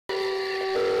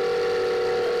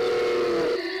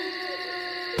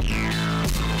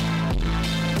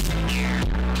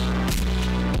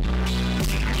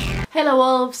Hello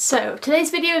wolves, so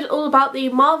today's video is all about the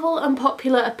Marvel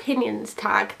Unpopular Opinions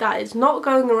tag that is not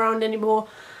going around anymore,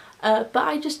 but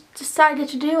I just decided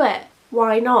to do it.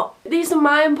 Why not? These are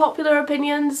my unpopular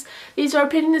opinions. These are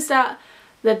opinions that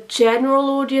the general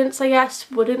audience, I guess,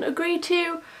 wouldn't agree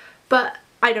to, but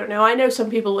I don't know, I know some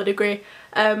people would agree.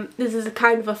 This is a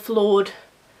kind of a flawed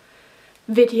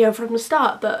video from the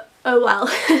start, but oh well.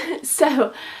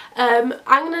 So, I'm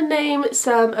gonna name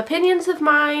some opinions of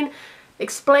mine,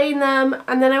 explain them,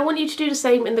 and then I want you to do the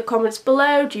same in the comments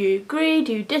below. Do you agree?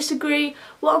 Do you disagree?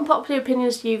 What unpopular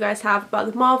opinions do you guys have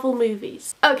about the Marvel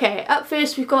movies? Okay, up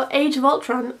first we've got Age of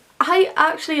Ultron. I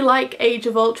actually like Age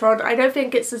of Ultron. I don't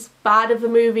think it's as bad of a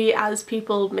movie as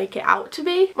people make it out to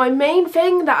be. My main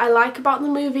thing that I like about the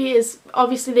movie is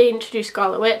obviously they introduced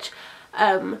Scarlet Witch,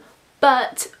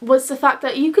 but was the fact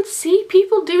that you could see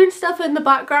people doing stuff in the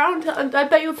background, and I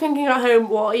bet you're thinking at home,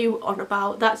 what are you on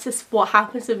about? That's just what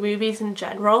happens in movies in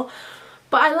general.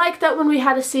 But I like that when we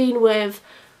had a scene with,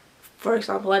 for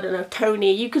example, I don't know,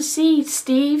 Tony, you could see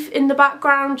Steve in the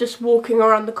background just walking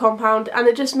around the compound, and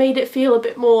it just made it feel a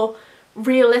bit more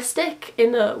realistic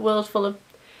in a world full of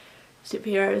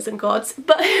superheroes and gods,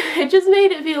 but it just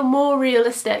made it feel more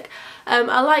realistic.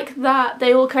 I like that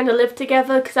they all kind of lived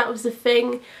together, because that was the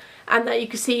thing, and that you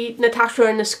could see Natasha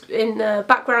in the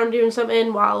background doing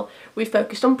something while we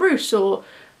focused on Bruce, or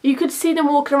you could see them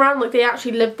walking around like they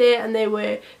actually lived there and they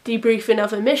were debriefing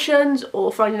other missions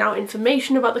or finding out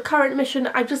information about the current mission.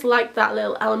 I just like that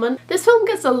little element. This film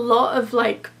gets a lot of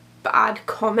like bad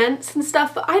comments and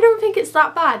stuff, but I don't think it's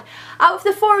that bad. Out of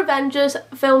the 4 Avengers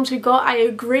films we got, I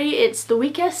agree it's the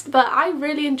weakest, but I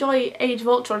really enjoy Age of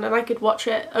Ultron and I could watch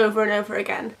it over and over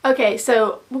again. Okay,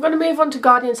 so we're going to move on to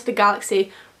Guardians of the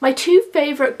Galaxy. My 2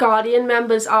 favourite Guardian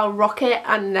members are Rocket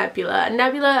and Nebula. And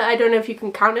Nebula, I don't know if you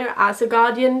can count her as a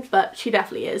Guardian, but she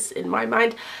definitely is in my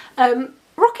mind.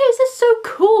 Rocket is just so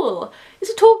cool.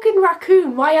 It's a talking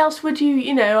raccoon. Why else would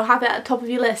you know, have it at the top of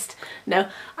your list? No,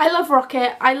 I love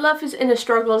Rocket. I love his inner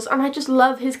struggles, and I just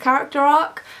love his character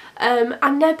arc.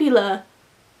 And Nebula,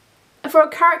 for a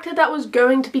character that was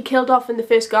going to be killed off in the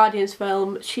first Guardians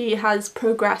film, she has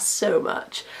progressed so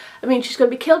much. I mean, she's going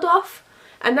to be killed off,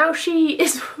 and now she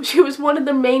was one of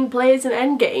the main players in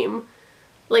Endgame.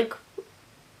 Like,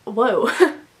 whoa.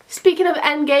 Speaking of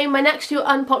Endgame, my next 2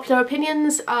 unpopular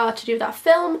opinions are to do with that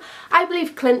film. I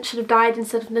believe Clint should have died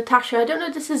instead of Natasha. I don't know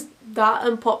if this is that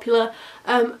unpopular,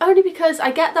 only because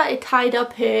I get that it tied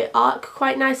up her arc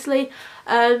quite nicely.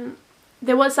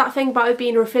 There was that thing about it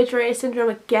being refrigerator syndrome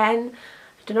again.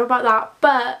 I don't know about that,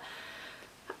 but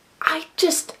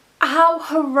how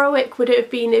heroic would it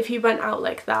have been if he went out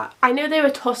like that? I know they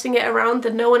were tossing it around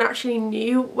and no one actually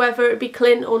knew whether it would be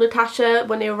Clint or Natasha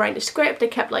when they were writing the script. They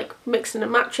kept like mixing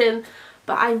and matching,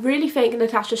 but I really think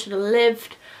Natasha should have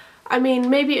lived. I mean,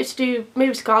 maybe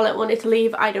maybe Scarlett wanted to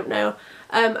leave, I don't know.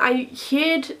 I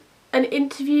heard an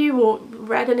interview or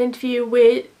read an interview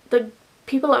where the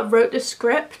people that wrote the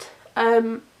script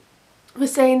were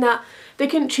saying that they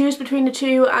couldn't choose between the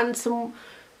 2, and some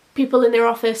people in their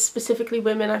office, specifically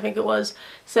women I think it was,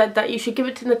 said that you should give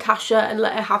it to Natasha and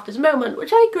let her have this moment,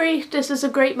 which I agree. This is a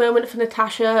great moment for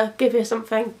Natasha, give her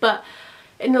something, but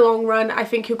in the long run I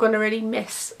think you're going to really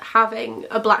miss having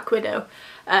a Black Widow.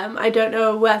 I don't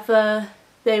know whether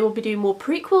they will be doing more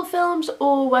prequel films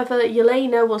or whether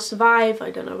Yelena will survive,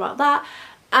 I don't know about that,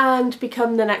 and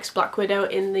become the next Black Widow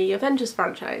in the Avengers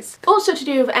franchise. Also to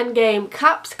do with Endgame,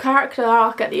 Cap's character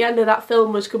arc at the end of that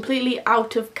film was completely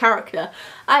out of character.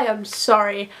 I am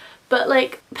sorry, but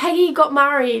like, Peggy got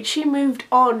married, she moved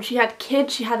on, she had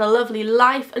kids, she had a lovely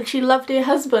life, and she loved her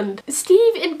husband.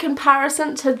 Steve, in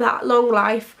comparison to that long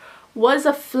life, was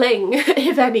a fling,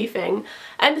 if anything.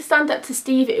 I understand that to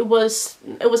Steve it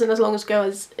wasn't as long ago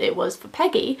as it was for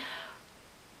Peggy,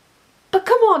 but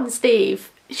come on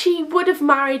Steve. She would have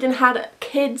married and had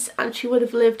kids, and she would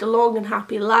have lived a long and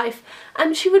happy life,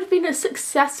 and she would have been a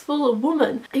successful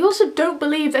woman. I also don't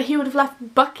believe that he would have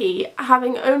left Bucky,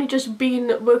 having only just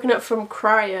been woken up from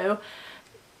cryo,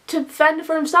 to fend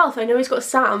for himself. I know he's got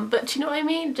Sam, but do you know what I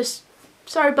mean? Just,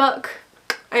 sorry Buck,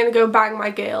 I'm gonna go bang my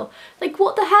girl. Like,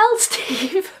 what the hell,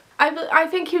 Steve? I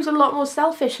think he was a lot more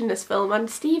selfish in this film, and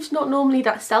Steve's not normally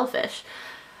that selfish.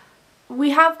 We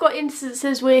have got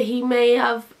instances where he may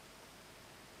have,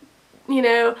 you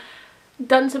know,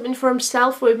 done something for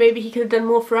himself where maybe he could have done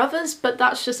more for others, but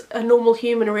that's just a normal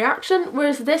human reaction,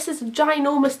 whereas this is a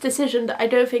ginormous decision that I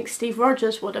don't think Steve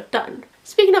Rogers would have done.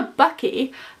 Speaking of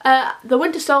Bucky, The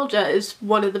Winter Soldier is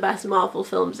one of the best Marvel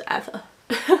films ever.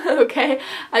 Okay,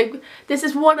 this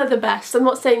is one of the best. I'm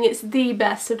not saying it's the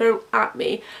best, so don't at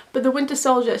me, but The Winter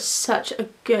Soldier is such a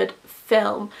good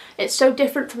film. It's so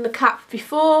different from the Cap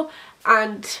before,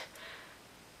 and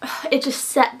it just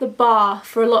set the bar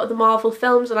for a lot of the Marvel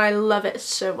films, and I love it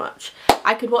so much.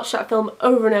 I could watch that film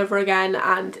over and over again,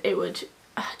 and it would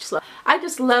I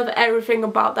just love everything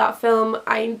about that film.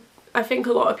 I think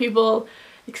a lot of people,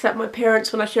 except my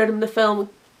parents, when I showed them the film,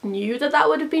 knew that that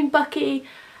would have been Bucky,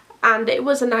 and it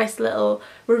was a nice little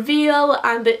reveal,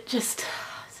 and it just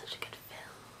such a good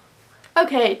film.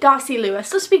 Okay, Darcy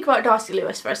Lewis. Let's speak about Darcy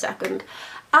Lewis for a second.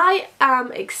 I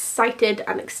am excited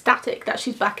and ecstatic that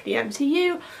she's back in the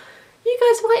MCU. You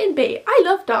guys mightn't be. I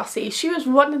love Darcy. She was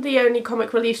one of the only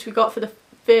comic reliefs we got for the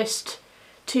first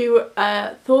two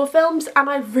Thor films, and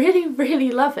I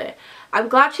really love it. I'm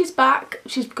glad she's back.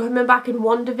 She's coming back in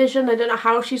WandaVision. I don't know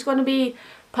how she's going to be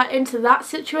put into that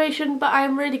situation, but I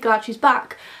am really glad she's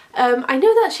back. I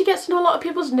know that she gets on a lot of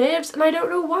people's nerves, and I don't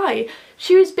know why.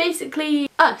 She was basically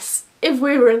us if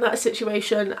we were in that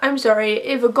situation. I'm sorry,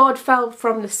 if a god fell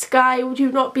from the sky, would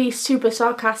you not be super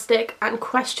sarcastic and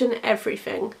question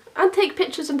everything? And take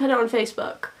pictures and put it on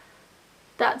Facebook?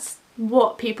 That's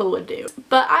what people would do.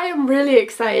 But I am really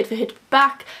excited for her to be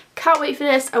back. Can't wait for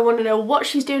this. I want to know what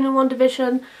she's doing in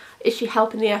WandaVision. Is she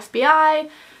helping the FBI?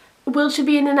 Will she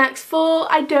be in the next 4?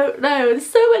 I don't know. There's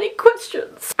so many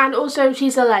questions. And also,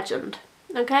 she's a legend.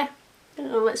 Okay?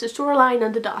 Let's just draw a line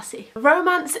under Darcy.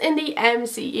 Romance in the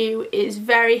MCU is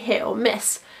very hit or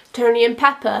miss. Tony and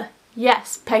Pepper,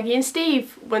 yes. Peggy and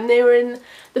Steve, when they were in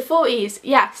the 40s,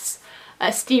 yes.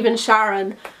 Steve and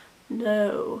Sharon,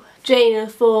 no. Jane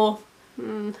and Thor,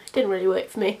 didn't really work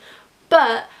for me.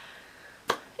 But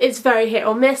it's very hit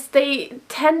or miss. They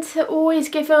tend to always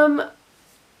give them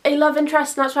a love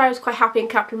interest, and that's why I was quite happy in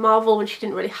Captain Marvel when she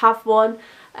didn't really have one.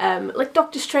 Like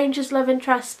Doctor Strange's love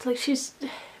interest, like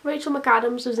Rachel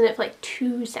McAdams was in it for like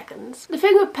 2 seconds. The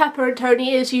thing with Pepper and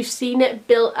Tony is you've seen it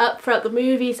built up throughout the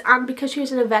movies, and because she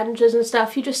was in Avengers and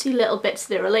stuff, you just see little bits of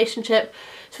their relationship.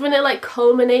 So when it like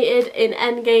culminated in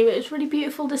Endgame, it was really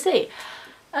beautiful to see.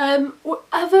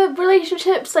 Other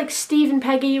relationships like Steve and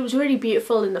Peggy, it was really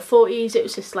beautiful in the 40s. It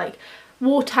was just like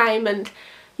wartime, and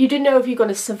you didn't know if you're going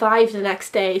to survive the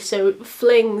next day, so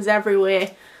flings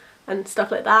everywhere and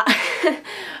stuff like that.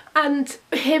 And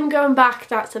him going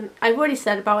back, I've already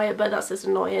said about it, but that's just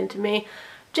annoying to me.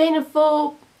 Jane and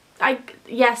Thor,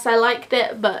 yes, I liked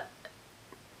it, but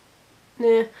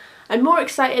yeah. I'm more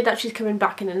excited that she's coming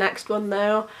back in the next one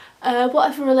though.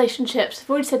 What other relationships? I've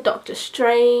already said Doctor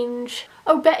Strange.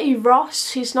 Oh, Betty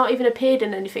Ross, she's not even appeared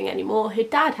in anything anymore. Her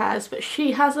dad has, but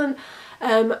she hasn't.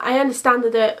 I understand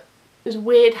that it was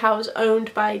weird how it was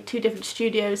owned by 2 different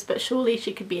studios, but surely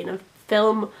she could be in a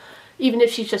film, even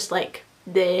if she's just like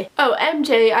there. Oh,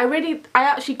 MJ, I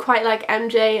actually quite like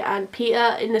MJ and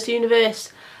Peter in this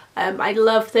universe. I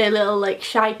love their little like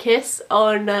shy kiss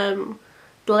on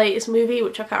the latest movie,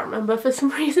 which I can't remember for some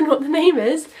reason what the name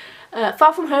is.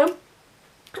 Far From Home.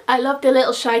 I love their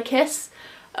little shy kiss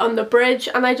on the bridge,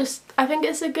 and I think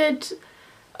it's a good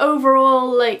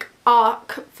overall like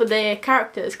arc for their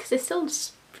characters, because they're still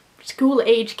school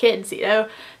age kids, you know.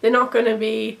 They're not going to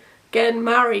be getting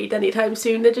married anytime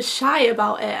soon. They're just shy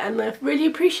about it, and I really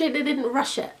appreciate they didn't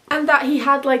rush it. And that he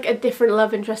had like a different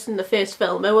love interest in the first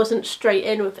film. It wasn't straight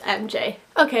in with MJ.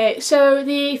 Okay, so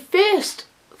the first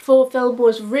Thor film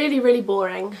was really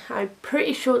boring. I'm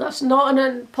pretty sure that's not an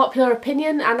unpopular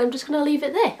opinion, and I'm just going to leave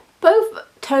it there. Both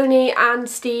Tony and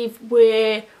Steve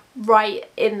were right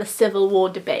in the Civil War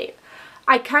debate.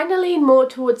 I kind of lean more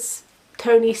towards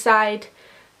Tony's side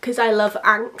because I love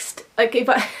angst. Like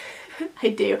I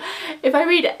do. If I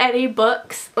read any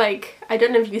books, like, I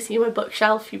don't know if you can see my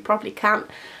bookshelf, you probably can't.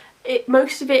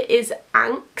 Most of it is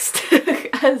angst,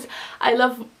 because I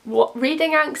love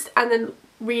reading angst and then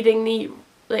reading the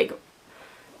like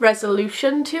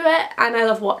resolution to it, and I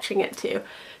love watching it too.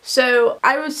 So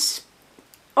I was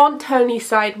on Tony's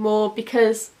side more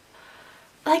because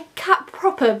like Cap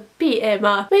proper beat him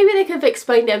up. Maybe they could have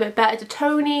explained it a bit better to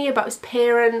Tony about his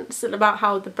parents and about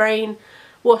how the brain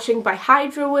washing by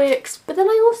Hydra works, but then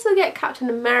I also get Captain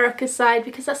America's side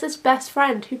because that's his best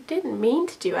friend who didn't mean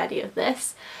to do any of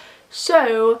this.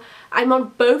 So I'm on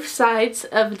both sides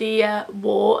of the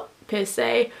war per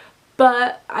se,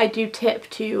 but I do tip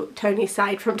to Tony's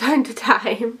side from time to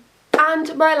time.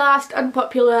 And my last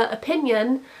unpopular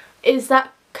opinion is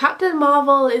that Captain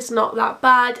Marvel is not that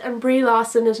bad, and Brie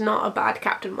Larson is not a bad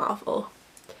Captain Marvel.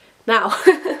 Now,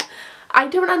 I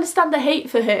don't understand the hate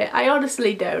for her, I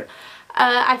honestly don't.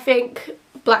 I think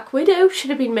Black Widow should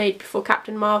have been made before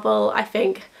Captain Marvel. I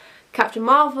think Captain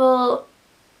Marvel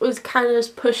was kind of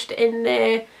just pushed in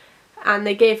there, and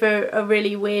they gave her a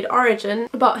really weird origin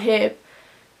about her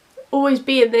always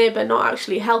being there but not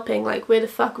actually helping, like where the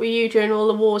fuck were you during all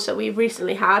the wars that we've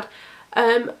recently had.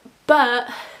 But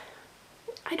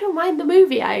I don't mind the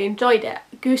movie, I enjoyed it.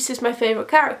 Goose is my favourite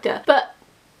character, but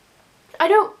I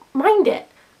don't mind it.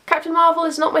 Captain Marvel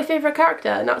is not my favourite character,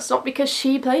 and that's not because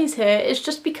she plays her, it's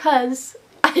just because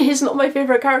it's not my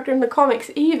favourite character in the comics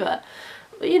either.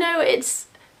 But, you know, it's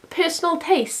personal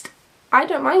taste. I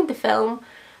don't mind the film,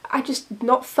 I'm just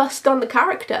not fussed on the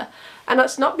character. And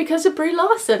that's not because of Brie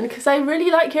Larson, because I really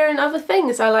like her in other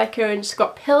things. I like her in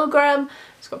Scott Pilgrim.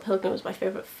 Scott Pilgrim was my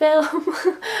favourite film.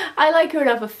 I like her in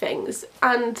other things,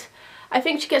 and I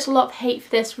think she gets a lot of hate for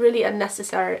this really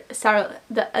unnecessarily.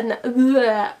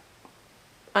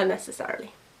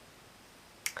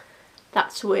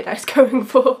 That's the word I was going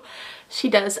for. She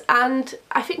does, and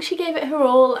I think she gave it her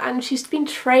all, and she's been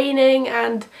training,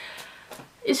 and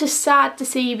it's just sad to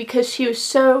see because she was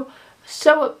so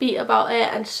upbeat about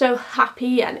it and so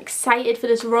happy and excited for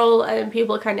this role, and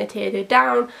people kind of teared her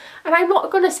down. And I'm not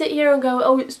going to sit here and go,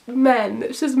 oh, it's men,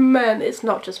 it's just men. It's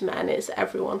not just men, it's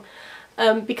everyone.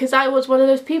 Because I was one of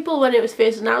those people when it was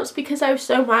first announced, because I was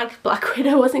so mad Black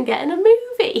Widow wasn't getting a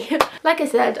movie. Like I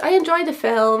said, I enjoyed the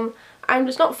film. I'm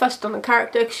just not fussed on the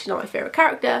character because she's not my favourite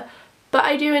character, but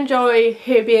I do enjoy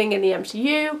her being in the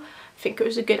MCU. I think it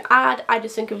was a good ad. I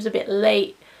just think it was a bit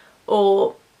late,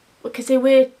 or because they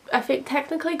were, I think,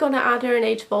 technically going to add her in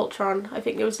Age of Ultron. I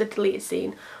think it was a deleted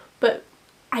scene, but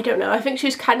I don't know. I think she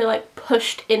was kind of like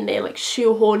pushed in there, like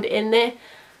shoehorned in there,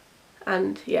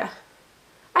 and yeah.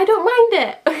 I don't mind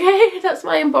it, okay? That's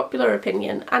my unpopular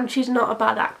opinion, and she's not a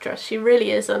bad actress. She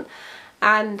really isn't,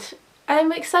 and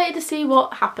I'm excited to see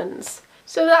what happens.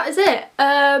 So that is it.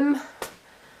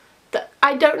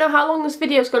 I don't know how long this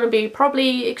video is going to be,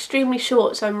 probably extremely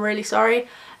short, so I'm really sorry.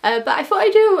 But I thought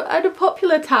I'd do an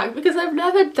unpopular tag because I've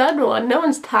never done one. No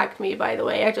one's tagged me, by the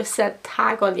way. I just said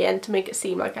tag on the end to make it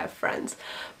seem like I have friends,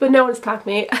 but no one's tagged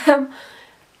me.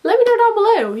 Let me know down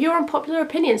below your unpopular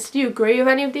opinions. Do you agree with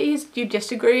any of these? Do you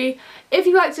disagree? If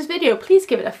you liked this video, please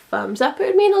give it a thumbs up. It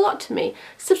would mean a lot to me.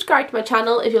 Subscribe to my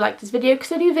channel if you like this video,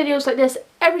 because I do videos like this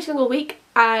every single week.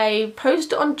 I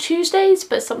post on Tuesdays,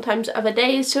 but sometimes other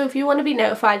days, so if you want to be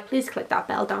notified, please click that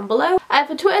bell down below. I have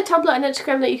a Twitter, Tumblr and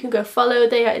Instagram that you can go follow.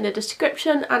 They are in the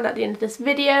description and at the end of this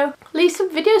video. Leave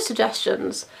some video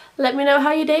suggestions. Let me know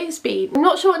how your day's been. I'm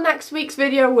not sure what next week's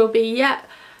video will be yet.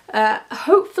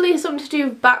 Hopefully something to do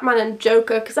with Batman and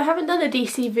Joker, because I haven't done a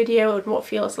DC video in what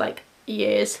feels like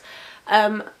years.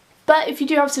 But if you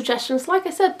do have suggestions, like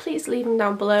I said, please leave them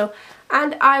down below,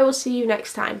 and I will see you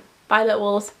next time. Bye, little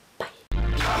wolves. Bye.